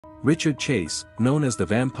Richard Chase, known as the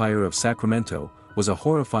Vampire of Sacramento, was a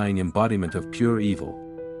horrifying embodiment of pure evil.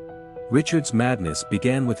 Richard's madness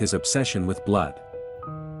began with his obsession with blood.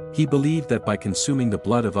 He believed that by consuming the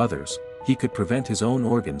blood of others, he could prevent his own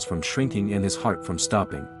organs from shrinking and his heart from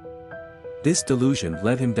stopping. This delusion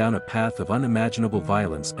led him down a path of unimaginable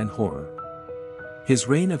violence and horror. His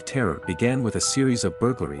reign of terror began with a series of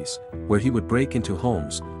burglaries, where he would break into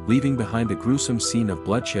homes, leaving behind a gruesome scene of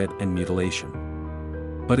bloodshed and mutilation.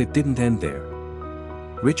 But it didn't end there.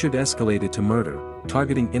 Richard escalated to murder,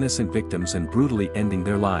 targeting innocent victims and brutally ending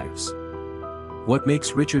their lives. What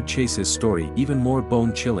makes Richard Chase's story even more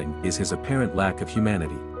bone-chilling is his apparent lack of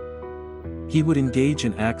humanity. He would engage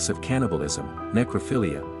in acts of cannibalism,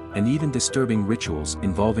 necrophilia, and even disturbing rituals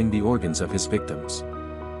involving the organs of his victims.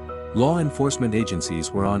 Law enforcement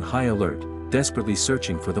agencies were on high alert, desperately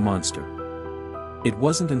searching for the monster. It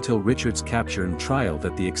wasn't until Richard's capture and trial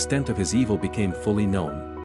that the extent of his evil became fully known.